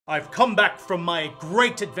I've come back from my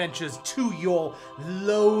great adventures to your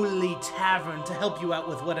lowly tavern to help you out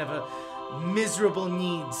with whatever miserable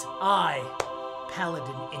needs. I,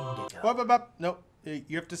 Paladin Indigo. No,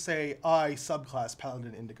 you have to say I subclass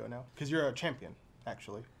Paladin Indigo now, because you're a champion,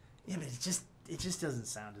 actually. Yeah, but it just doesn't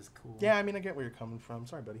sound as cool. Yeah, I mean, I get where you're coming from.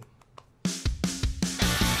 Sorry, buddy.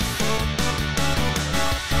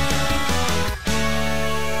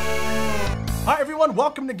 Hi everyone,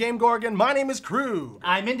 welcome to GameGorgon. My name is Crew.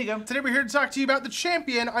 I'm Indigo. Today we're here to talk to you about the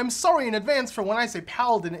champion. I'm sorry in advance for when I say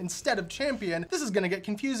Paladin instead of champion. This is gonna get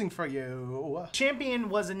confusing for you. Champion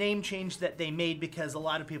was a name change that they made because a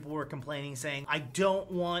lot of people were complaining saying, I don't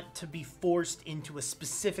want to be forced into a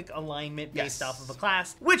specific alignment based off of a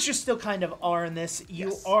class, which you still kind of are in this.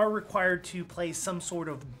 You are required to play some sort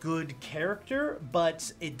of good character,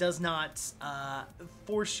 but it does not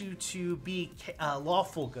force you to be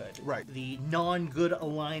lawful good. Right. The non-good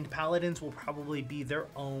aligned paladins will probably be their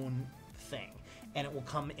own thing, and it will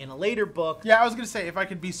come in a later book. Yeah, I was gonna say, if I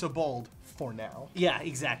could be so bold, for now. Yeah,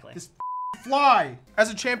 exactly. Just fly! As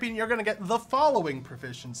a champion, you're gonna get the following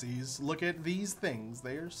proficiencies. Look at these things,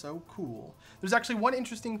 they are so cool. There's actually one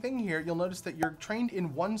interesting thing here. You'll notice that you're trained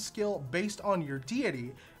in one skill based on your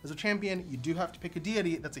deity. As a champion, you do have to pick a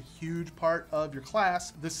deity. That's a huge part of your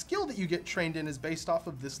class. The skill that you get trained in is based off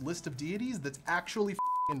of this list of deities that's actually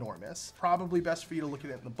enormous. Probably best for you to look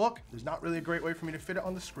at it in the book. There's not really a great way for me to fit it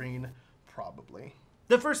on the screen, probably.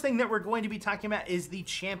 The first thing that we're going to be talking about is the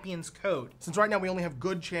Champion's Code. Since right now we only have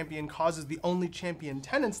good champion causes, the only champion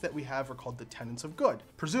tenets that we have are called the tenets of good.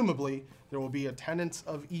 Presumably, there will be a tenets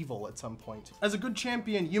of evil at some point. As a good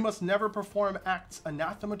champion, you must never perform acts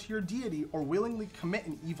anathema to your deity or willingly commit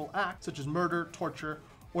an evil act, such as murder, torture,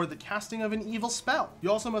 or the casting of an evil spell. You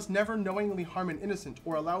also must never knowingly harm an innocent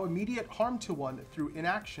or allow immediate harm to one through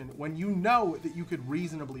inaction when you know that you could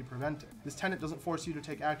reasonably prevent it. This tenet doesn't force you to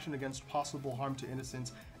take action against possible harm to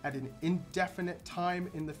innocents at an indefinite time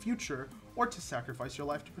in the future or to sacrifice your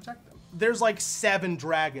life to protect them. There's like 7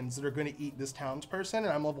 dragons that are gonna eat this townsperson and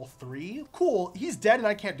I'm level 3. Cool, he's dead and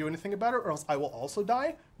I can't do anything about it or else I will also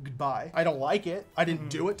die. Goodbye. I don't like it. I didn't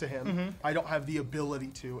do it to him. I don't have the ability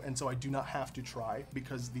to, and so I do not have to try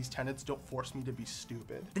because these tenets don't force me to be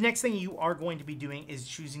stupid. The next thing you are going to be doing is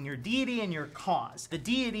choosing your deity and your cause. The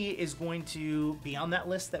deity is going to be on that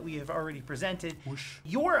list that we have already presented. Whoosh.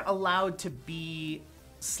 You're allowed to be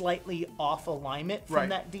slightly off alignment from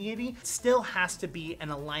that deity. Still has to be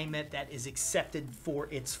an alignment that is accepted for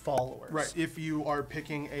its followers. Right, if you are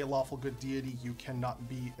picking a lawful good deity, you cannot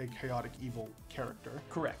be a chaotic evil character.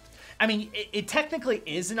 Correct. I mean, it technically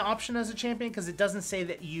is an option as a champion because it doesn't say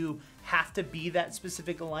that you have to be that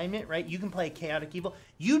specific alignment, right? You can play chaotic evil.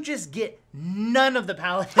 You just get none of the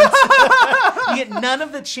paladins. You get none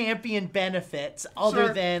of the champion benefits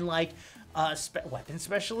other than like weapon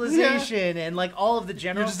specialization and like all of the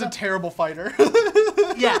general You're just stuff. a terrible fighter.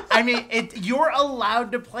 Yeah, I mean, you're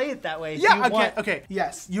allowed to play it that way. Yeah, okay,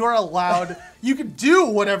 yes, you're allowed. You can do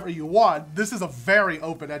whatever you want. This is a very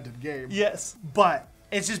open-ended game. Yes. But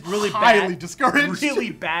it's just really highly discouraged.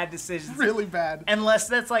 Really bad decisions. Really bad. Unless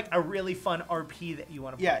that's like a really fun RP that you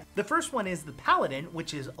want to play. Yeah. The first one is the Paladin,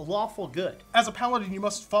 which is lawful good. As a paladin, you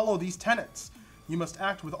must follow these tenets. You must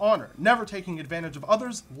act with honor, never taking advantage of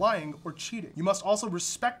others, lying, or cheating. You must also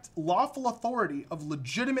respect lawful authority of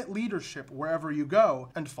legitimate leadership wherever you go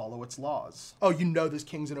and follow its laws. Oh, you know this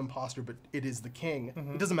king's an imposter, but it is the king.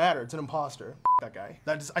 It doesn't matter, it's an imposter. That guy.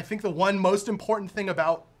 That is, I think, the one most important thing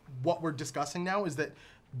about what we're discussing now is that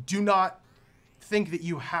do not think that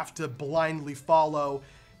you have to blindly follow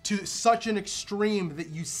to such an extreme that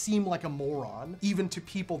you seem like a moron, even to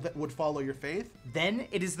people that would follow your faith. Then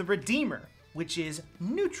it is the Redeemer, which is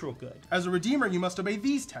neutral good. As a redeemer, you must obey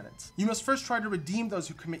these tenets. You must first try to redeem those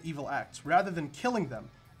who commit evil acts, rather than killing them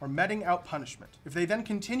or meting out punishment. If they then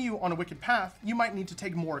continue on a wicked path, you might need to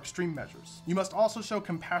take more extreme measures. You must also show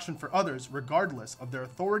compassion for others, regardless of their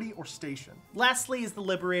authority or station. Lastly is the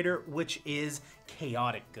Liberator, which is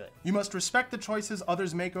chaotic good. You must respect the choices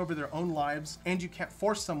others make over their own lives, and you can't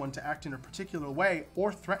force someone to act in a particular way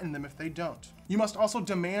or threaten them if they don't. You must also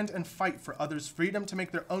demand and fight for others' freedom to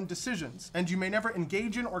make their own decisions, and you may never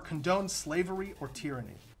engage in or condone slavery or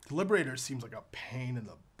tyranny. The Liberator seems like a pain in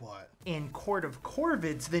the butt. In Court of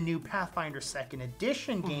Corvids, the new Pathfinder 2nd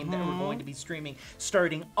Edition game that we're going to be streaming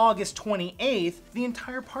starting August 28th, the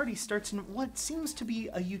entire party starts in what seems to be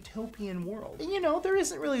a utopian world. You know, there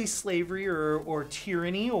isn't really slavery or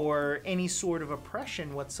tyranny or any sort of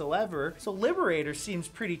oppression whatsoever, so Liberator seems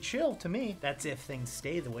pretty chill to me. That's if things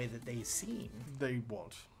stay the way that they seem. They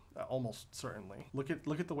won't. Almost certainly. Look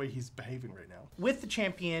at the way he's behaving right now. With the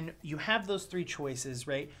champion, you have those 3 choices,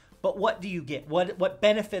 right? But what do you get? What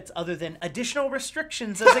benefits other than additional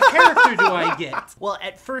restrictions as a character do I get? Well,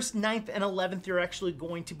 at first, 9th, and 11th, you're actually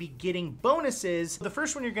going to be getting bonuses. The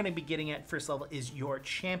first one you're going to be getting at first level is your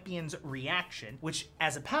champion's reaction, which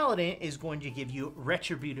as a paladin is going to give you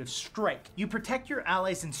retributive strike. You protect your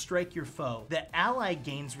allies and strike your foe. The ally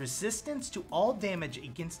gains resistance to all damage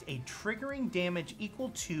against a triggering damage equal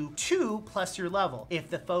to 2 plus your level. If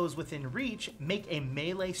the foe is within reach, make a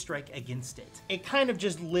melee strike against it. It kind of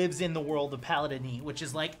just lives in the world of Paladin, which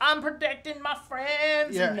is like, I'm protecting my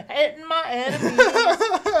friends and hitting my enemies.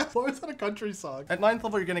 What was that a country song? At 9th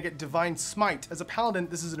level, you're gonna get Divine Smite. As a paladin,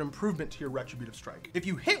 this is an improvement to your retributive strike. If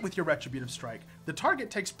you hit with your retributive strike, the target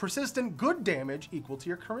takes persistent good damage equal to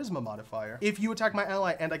your charisma modifier. If you attack my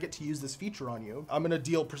ally and I get to use this feature on you, I'm gonna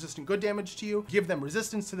deal persistent good damage to you, give them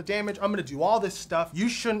resistance to the damage, I'm gonna do all this stuff. You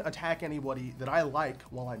shouldn't attack anybody that I like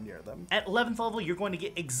while I'm near them. At 11th level, you're going to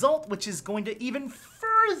get Exalt, which is going to even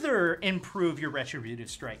further improve your retributive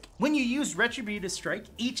strike. When you use retributive strike,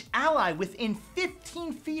 each ally within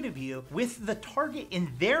 15 feet of you with the target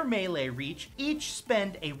in their melee reach, each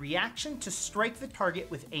spend a reaction to strike the target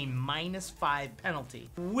with a -5 penalty.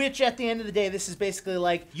 Which at the end of the day, this is basically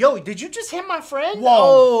like, yo, did you just hit my friend?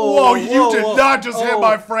 Whoa, you did not just hit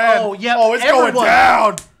my friend. Oh, yeah. Oh, it's going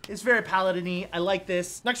down. It's very paladin-y. I like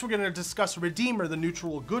this. Next, we're going to discuss Redeemer, the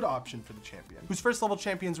neutral good option for the champion, whose first level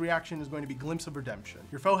champion's reaction is going to be Glimpse of Redemption.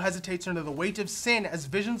 Your foe hesitates under the weight of sin as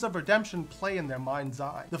visions of redemption play in their mind's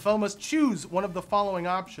eye. The foe must choose one of the following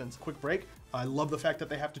options. Quick break. I love the fact that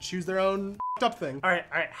they have to choose their own up thing. All right.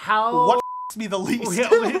 How? What me the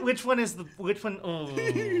least? Which one is the, which one? Oh.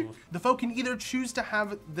 The foe can either choose to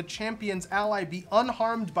have the champion's ally be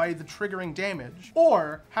unharmed by the triggering damage,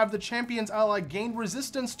 or have the champion's ally gain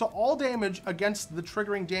resistance to all damage against the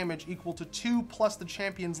triggering damage equal to 2 plus the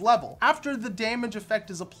champion's level. After the damage effect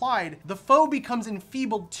is applied, the foe becomes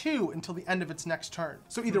enfeebled 2 until the end of its next turn.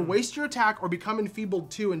 So either waste your attack or become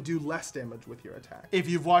enfeebled 2 and do less damage with your attack. If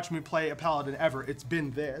you've watched me play a paladin ever, it's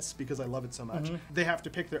been this, because I love it so much. They have to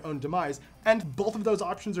pick their own demise. And both of those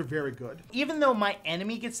options are very good. Even though my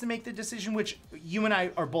enemy gets to make the decision, which you and I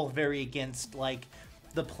are both very against, like,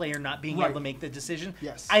 the player not being able to make the decision.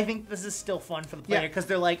 Yes. I think this is still fun for the player because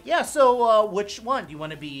they're like, yeah, so which one? Do you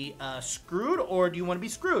want to be screwed or do you want to be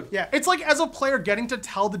screwed? Yeah, it's like as a player getting to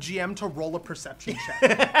tell the GM to roll a perception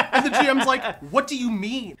check. And the GM's like, what do you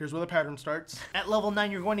mean? Here's where the pattern starts. At level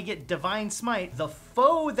 9, you're going to get Divine Smite. The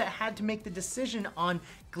foe that had to make the decision on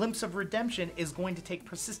Glimpse of Redemption is going to take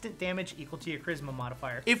persistent damage equal to your charisma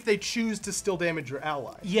modifier. If they choose to still damage your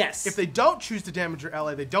ally. Yes. If they don't choose to damage your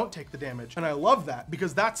ally, they don't take the damage. And I love that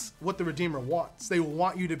because that's what the Redeemer wants. They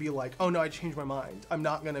want you to be like, oh no, I changed my mind. I'm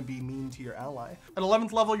not gonna be mean to your ally. At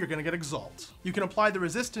 11th level, you're gonna get Exalt. You can apply the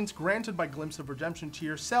resistance granted by Glimpse of Redemption to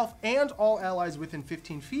yourself and all allies within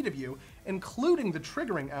 15 feet of you, including the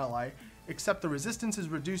triggering ally, except the resistance is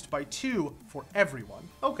reduced by 2 for everyone.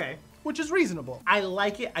 Okay. Which is reasonable. I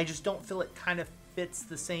like it. I just don't feel it kind of fits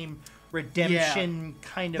the same redemption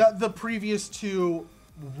kind of. The previous two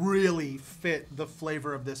really fit the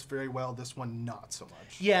flavor of this very well. This one, not so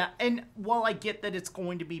much. Yeah, and while I get that it's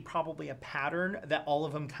going to be probably a pattern, that all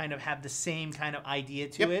of them kind of have the same kind of idea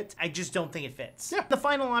to it, I just don't think it fits. Yeah. The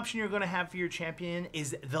final option you're going to have for your champion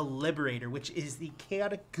is the Liberator, which is the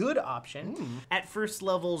chaotic good option. At first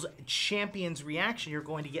level's champion's reaction, you're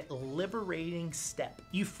going to get Liberating Step.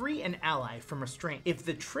 You free an ally from restraint. If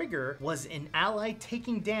the trigger was an ally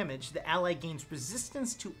taking damage, the ally gains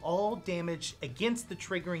resistance to all damage against the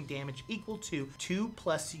triggering damage equal to 2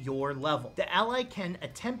 plus your level. The ally can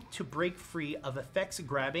attempt to break free of effects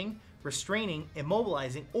grabbing, restraining,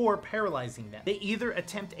 immobilizing, or paralyzing them. They either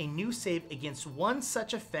attempt a new save against one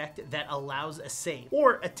such effect that allows a save,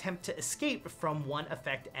 or attempt to escape from one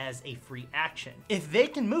effect as a free action. If they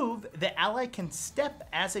can move, the ally can step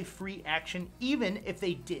as a free action even if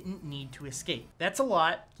they didn't need to escape. That's a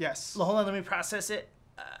lot. Yes. Hold on, let me process it.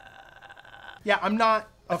 Yeah, I'm not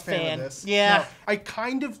a fan of this. Yeah. No, I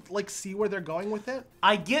kind of like see where they're going with it.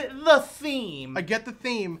 I get the theme. I get the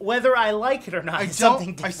theme. Whether I like it or not is something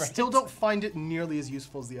I different. still don't find it nearly as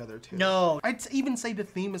useful as the other two. No. I'd even say the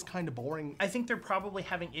theme is kind of boring. I think they're probably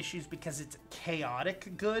having issues because it's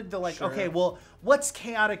chaotic good. They're like, Sure. okay, well, what's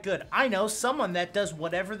chaotic good? I know someone that does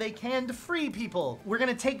whatever they can to free people. We're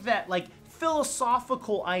gonna take that like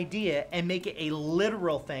philosophical idea and make it a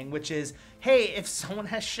literal thing, which is, hey, if someone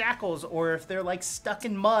has shackles or if they're like stuck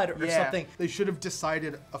in mud or something. They should have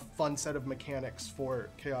decided a fun set of mechanics for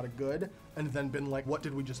chaotic good and then been like, what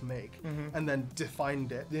did we just make? And then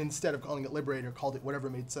defined it. Instead of calling it Liberator, called it whatever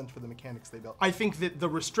made sense for the mechanics they built. I think that the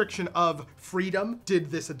restriction of freedom did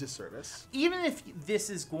this a disservice. Even if this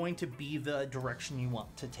is going to be the direction you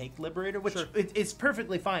want to take Liberator, which Sure. it's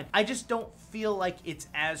perfectly fine, I just don't feel like it's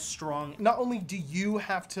as strong. Not only do you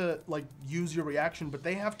have to like use your reaction, but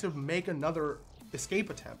they have to make another escape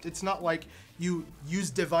attempt. It's not like you use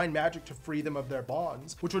divine magic to free them of their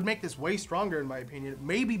bonds, which would make this way stronger in my opinion.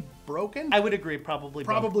 Maybe broken. I would agree, probably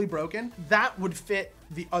Broken. That would fit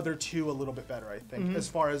the other two a little bit better, I think, as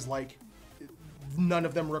far as like none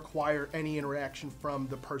of them require any interaction from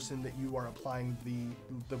the person that you are applying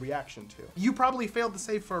the reaction to. You probably failed to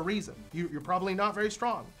save for a reason. You're probably not very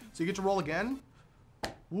strong. So you get to roll again.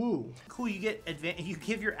 Woo. Cool, you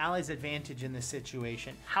give your allies advantage in this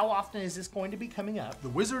situation. How often is this going to be coming up? The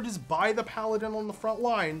wizard is by the paladin on the front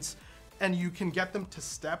lines, and you can get them to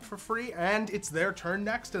step for free, and it's their turn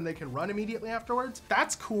next, and they can run immediately afterwards.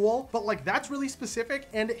 That's cool, but like that's really specific,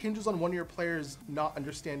 and it hinges on one of your players not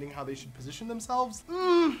understanding how they should position themselves.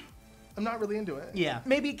 I'm not really into it. Yeah,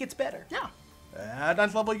 maybe it gets better. Yeah. At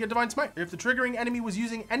 9th level, you get Divine Smite. If the triggering enemy was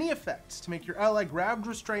using any effects to make your ally grabbed,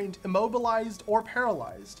 restrained, immobilized, or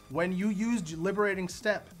paralyzed, when you used Liberating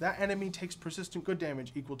Step, that enemy takes persistent good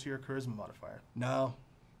damage equal to your Charisma modifier. No.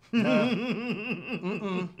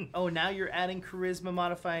 No. Oh, now you're adding charisma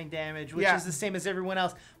modifying damage, which Yeah. is the same as everyone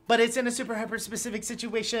else, but it's in a super hyper specific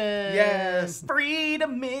situation. Yes.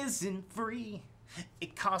 Freedom isn't free.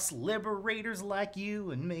 It costs liberators like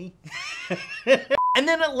you and me. And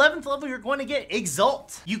then at 11th level, you're going to get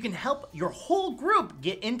Exalt. You can help your whole group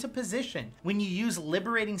get into position. When you use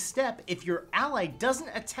Liberating Step, if your ally doesn't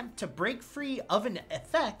attempt to break free of an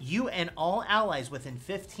effect, you and all allies within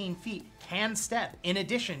 15 feet can step in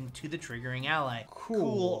addition to the triggering ally.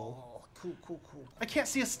 Cool. Cool. I can't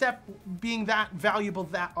see a step being that valuable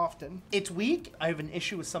that often. It's weak. I have an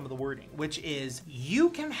issue with some of the wording, which is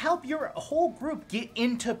you can help your whole group get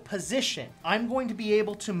into position. I'm going to be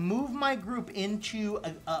able to move my group into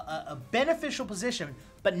a beneficial position,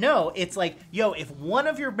 but no, it's like, yo, if one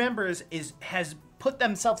of your members has put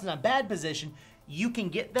themselves in a bad position, you can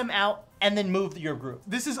get them out and then move your group.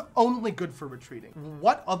 This is only good for retreating.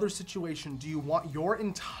 What other situation do you want your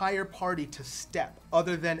entire party to step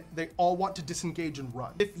other than they all want to disengage and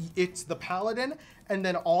run? If it's the paladin and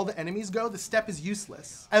then all the enemies go, the step is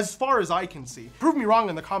useless. As far as I can see. Prove me wrong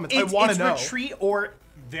in the comments. I want to know. It's retreat, or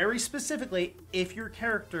very specifically, if your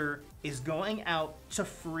character is going out to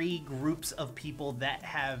free groups of people that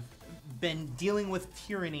have been dealing with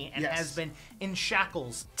tyranny and Yes. has been in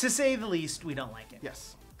shackles. To say the least, we don't like it.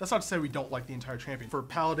 Yes. That's not to say we don't like the entire champion. For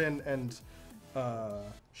paladin and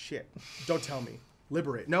shit. Don't tell me.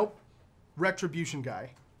 Liberate. Nope. Retribution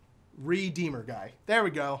guy. Redeemer guy. There we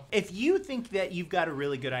go. If you think that you've got a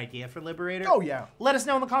really good idea for Liberator, Oh yeah. let us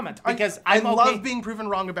know in the comments, because I I'm okay. love being proven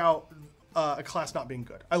wrong about a class not being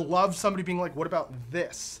good. I love somebody being like, what about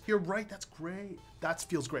this? You're right, that's great. That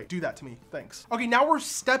feels great. Do that to me, thanks. Okay, now we're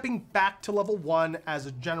stepping back to level 1 as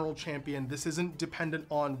a general champion. This isn't dependent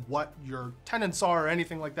on what your tenets are or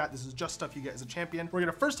anything like that. This is just stuff you get as a champion. We're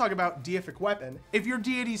gonna first talk about deific weapon. If your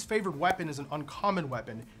deity's favored weapon is an uncommon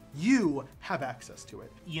weapon, you have access to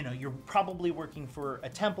it. You know, you're probably working for a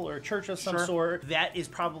temple or a church of some Sure. sort. That is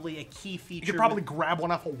probably a key feature. You could probably grab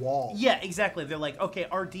one off a wall. Yeah, exactly. They're like, okay,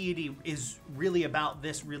 our deity is really about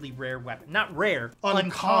this really rare weapon. Not rare,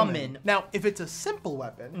 uncommon. Now, if it's a simple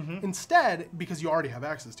weapon, instead, because you already have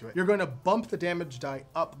access to it, you're going to bump the damage die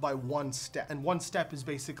up by 1 step. And 1 step is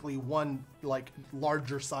basically one like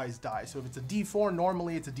larger size die. So if it's a D4,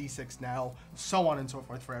 normally it's a D6 now, so on and so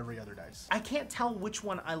forth for every other dice. I can't tell which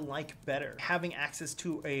one I like better. Having access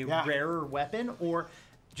to a Yeah. rarer weapon or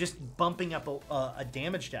just bumping up a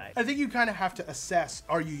damage die. I think you kind of have to assess,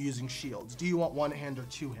 are you using shields? Do you want one hand or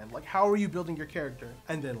two hand? Like, how are you building your character?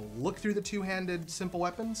 And then look through the two-handed simple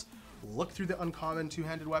weapons, look through the uncommon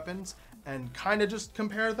two-handed weapons, and kind of just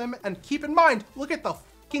compare them. And keep in mind, look at the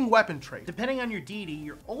fucking weapon trait. Depending on your deity,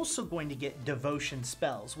 you're also going to get devotion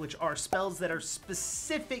spells, which are spells that are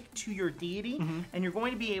specific to your deity, and you're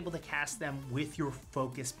going to be able to cast them with your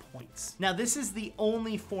focus points. Now, this is the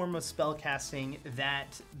only form of spell casting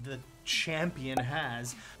that the champion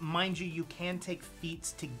has. Mind you, you can take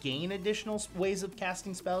feats to gain additional ways of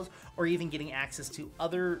casting spells, or even getting access to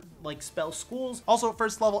other like spell schools. Also, at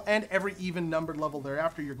first level and every even numbered level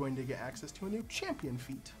thereafter, you're going to get access to a new champion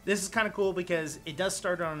feat. This is kind of cool because it does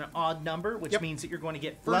start on an odd number, which Yep. means that you're going to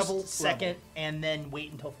get first, Level, second, and then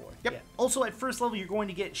wait until 4th. Yep. Yeah. Also, at first level, you're going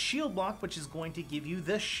to get shield block, which is going to give you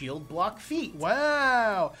the shield block feat.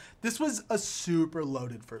 Wow, This was a super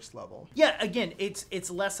loaded first level. Yeah, again,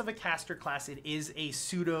 it's less of a caster class. It is a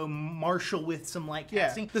pseudo martial with some light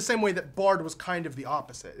casting. The same way that Bard was kind of the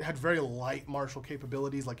opposite. It had very light martial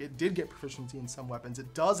capabilities. Like, it did get proficiency in some weapons.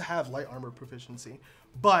 It does have light armor proficiency,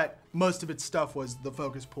 but most of its stuff was the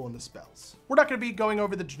focus pool and the spells. We're not going to be going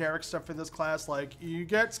over the generic stuff for this class, like you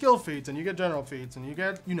get skill feats and you get general feats and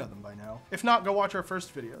you know them by now. If not, go watch our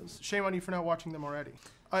first videos. Shame on you for not watching them already.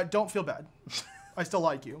 Don't feel bad. I still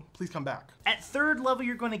like you. Please come back. At third level,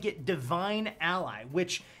 you're going to get Divine Ally,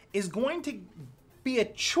 which is going to be a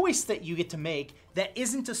choice that you get to make that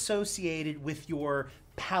isn't associated with your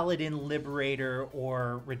Paladin, Liberator,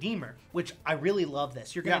 or Redeemer, which I really love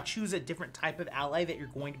this. You're going to choose a different type of ally that you're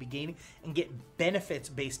going to be gaining and get benefits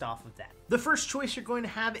based off of that. The first choice you're going to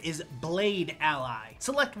have is Blade Ally.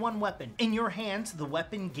 Select one weapon. In your hands, the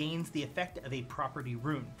weapon gains the effect of a property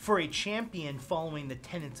rune. For a champion following the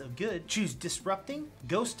tenets of good, choose Disrupting,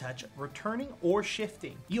 Ghost Touch, Returning, or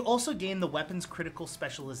Shifting. You also gain the weapon's critical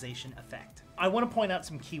specialization effect. I want to point out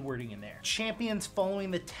some keywording in there. Champions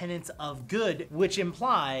following the tenets of good, which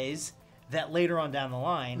implies that later on down the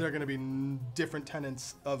line, there are going to be different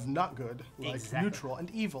tenets of not good, like neutral and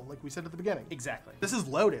evil, like we said at the beginning. Exactly. This is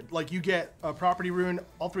loaded. Like, you get a property rune,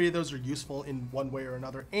 all three of those are useful in one way or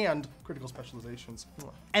another, and critical specializations.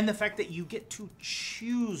 And the fact that you get to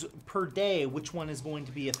choose per day which one is going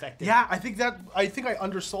to be effective. Yeah, I think I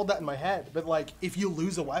undersold that in my head, but like, if you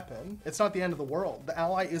lose a weapon, it's not the end of the world. The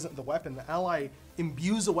ally isn't the weapon. The ally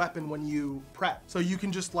imbues a weapon when you prep. So you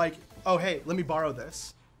can just like, oh hey, let me borrow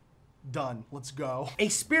this. Done. Let's go. A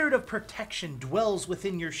spirit of protection dwells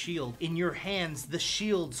within your shield. In your hands, the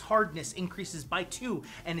shield's hardness increases by 2,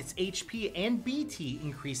 and its HP and BT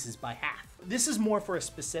increases by half. This is more for a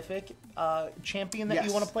specific champion that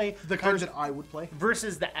you want to play. The kind that I would play.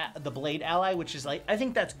 Versus the Blade Ally, which is like, I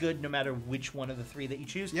think that's good no matter which one of the three that you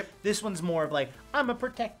choose. Yep. This one's more of like, I'm a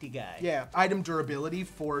protecty guy. Yeah. Item durability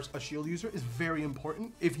for a shield user is very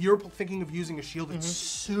important. If you're thinking of using a shield, it's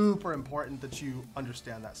super important that you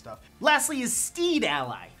understand that stuff. Lastly is Steed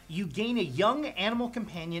Ally. You gain a young animal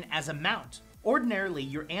companion as a mount. Ordinarily,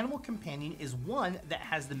 your animal companion is one that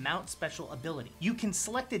has the mount special ability. You can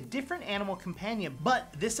select a different animal companion,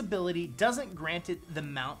 but this ability doesn't grant it the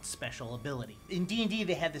mount special ability. In D&D,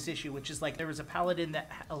 they had this issue, which is like there was a paladin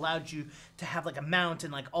that allowed you to have like a mount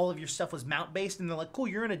and like all of your stuff was mount based, and they're like, cool,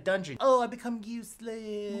 you're in a dungeon. Oh, I become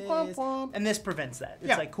useless. Womp womp. And this prevents that.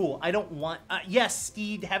 It's like, cool, I don't want, yes,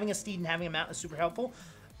 having a steed and having a mount is super helpful,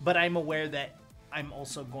 but I'm aware that I'm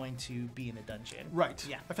also going to be in a dungeon. Right.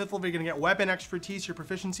 Yeah. At 5th level, you're going to get weapon expertise. Your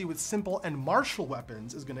proficiency with simple and martial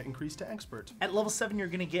weapons is going to increase to expert. At level 7, you're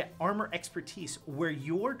going to get armor expertise, where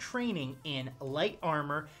your training in light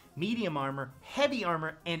armor, medium armor, heavy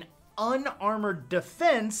armor, and unarmored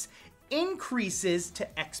defense increases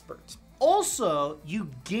to expert. Also, you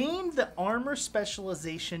gain the armor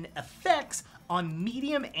specialization effects on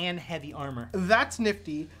medium and heavy armor. That's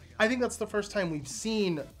nifty. I think that's the first time we've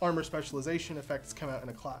seen armor specialization effects come out in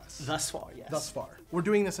a class. Thus far, yes. Thus far. We're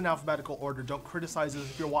doing this in alphabetical order. Don't criticize us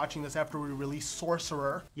if you're watching this after we release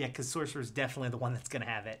Sorcerer. Yeah, because Sorcerer's definitely the one that's going to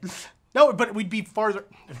have it. No, but we'd be farther.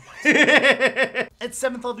 At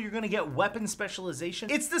 7th level, you're going to get weapon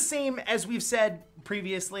specialization. It's the same as we've said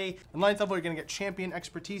previously. At 9th level, you're going to get champion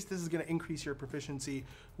expertise. This is going to increase your proficiency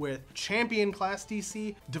with champion class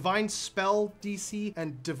DC, divine spell DC,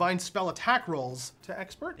 and divine spell attack rolls to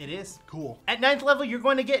expert. It is. Cool. At 9th level, you're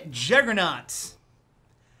going to get Juggernaut.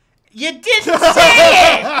 You didn't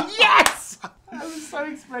say it! Yes! I was so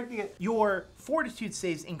expecting it. Your fortitude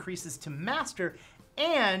saves increases to master,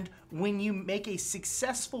 and when you make a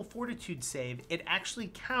successful fortitude save, it actually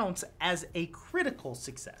counts as a critical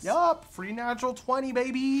success. Yup, free natural 20,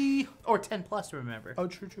 baby. Or 10 plus, remember. Oh,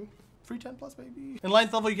 true, true. Free 10 plus, baby. In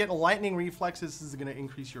 9th level, you get lightning reflexes. This is going to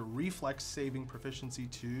increase your reflex saving proficiency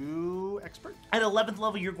to expert. At 11th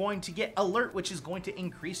level, you're going to get alert, which is going to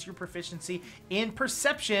increase your proficiency in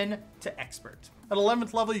perception to expert. At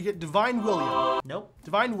 11th level, you get divine will. Nope.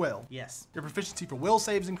 Divine will. Yes. Your proficiency for will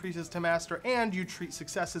saves increases to master, and you treat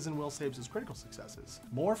successes and will saves as critical successes.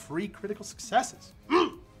 More free critical successes.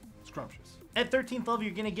 Scrumptious. At 13th level,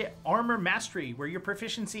 you're going to get Armor Mastery, where your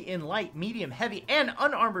proficiency in light, medium, heavy, and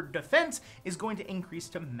unarmored defense is going to increase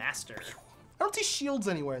to master. I don't see shields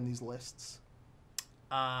anywhere in these lists.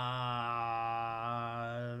 At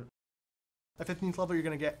 15th level, you're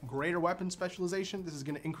going to get Greater Weapon Specialization. This is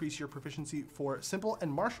going to increase your proficiency for simple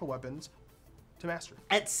and martial weapons to master.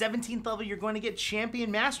 At 17th level, you're going to get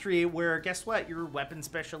Champion Mastery, where guess what? Your weapon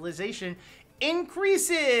specialization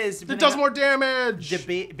increases. It does more damage.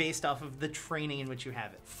 Based off of the training in which you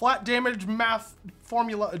have it. Flat damage math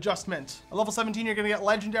formula adjustment. At level 17, you're gonna get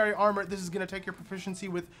legendary armor. This is gonna take your proficiency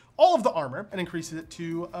with all of the armor and increases it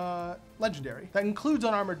to legendary. That includes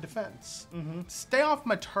unarmored defense. Stay off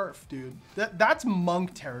my turf, dude. That's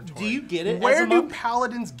monk territory. Do you get it? Where do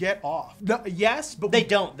paladins get off? No, yes, but they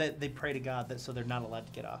don't. They pray to God that so they're not allowed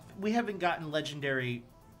to get off. We haven't gotten legendary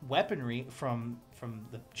weaponry from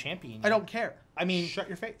the champion yet. I don't care. I mean, shut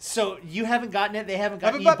your face. So you haven't gotten it. They haven't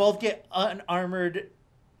gotten it. You both get unarmored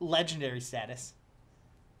legendary status.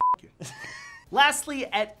 You. Lastly,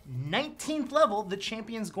 at 19th level, the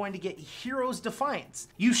champion's going to get Hero's Defiance.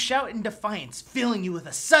 You shout in defiance, filling you with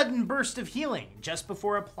a sudden burst of healing. Just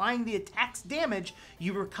before applying the attack's damage,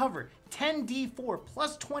 you recover 10d4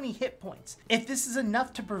 plus 20 hit points. If this is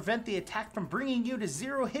enough to prevent the attack from bringing you to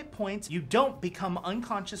 0 hit points, you don't become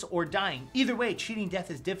unconscious or dying. Either way, cheating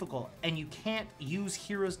death is difficult, and you can't use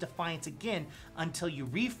Hero's Defiance again until you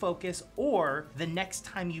refocus or the next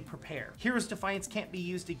time you prepare. Hero's Defiance can't be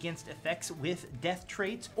used against effects with death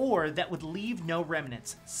traits or that would leave no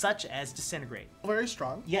remnants, such as Disintegrate. Very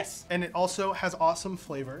strong. Yes. And it also has awesome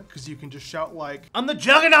flavor, because you can just shout like, I'm the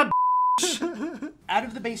Juggernaut. Out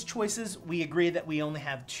of the base choices, we agree that we only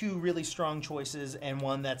have 2 really strong choices and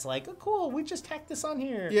one that's like, oh cool, we just tacked this on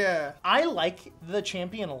here. Yeah. I like the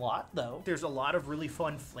champion a lot though. There's a lot of really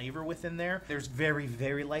fun flavor within there. There's very,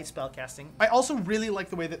 very light spellcasting. I also really like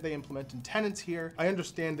the way that they implemented tenants here. I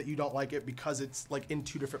understand that you don't like it because it's like in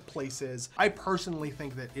 2 different places. I personally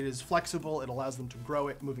think that it is flexible. It allows them to grow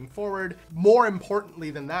it moving forward. More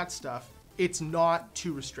importantly than that stuff, it's not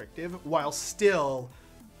too restrictive while still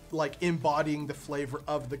like embodying the flavor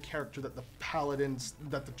of the character that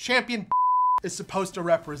that the champion is supposed to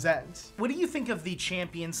represent. What do you think of the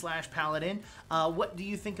champion / paladin? What do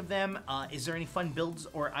you think of them? Is there any fun builds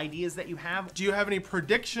or ideas that you have? Do you have any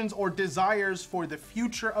predictions or desires for the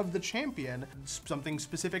future of the champion? Something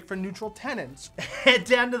specific for neutral tenants? Head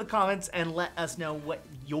down to the comments and let us know what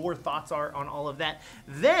your thoughts are on all of that.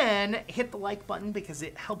 Then hit the like button because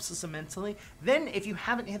it helps us immensely. Then if you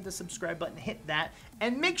haven't hit the subscribe button, hit that.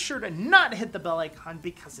 And make sure to not hit the bell icon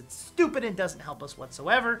because it's stupid and doesn't help us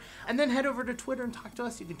whatsoever. And then head over to Twitter and talk to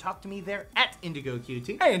us. You can talk to me there at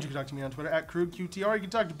IndigoQT. Hey, and you can talk to me on Twitter at CrewQTR. You can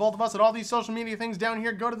talk to both of us at all these social media things down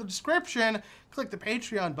here. Go to the description, click the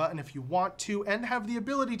Patreon button if you want to and have the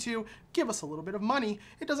ability to give us a little bit of money.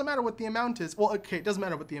 It doesn't matter what the amount is. Well, okay, it doesn't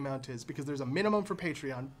matter what the amount is because there's a minimum for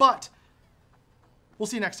Patreon, but we'll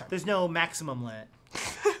see you next time. There's no maximum limit.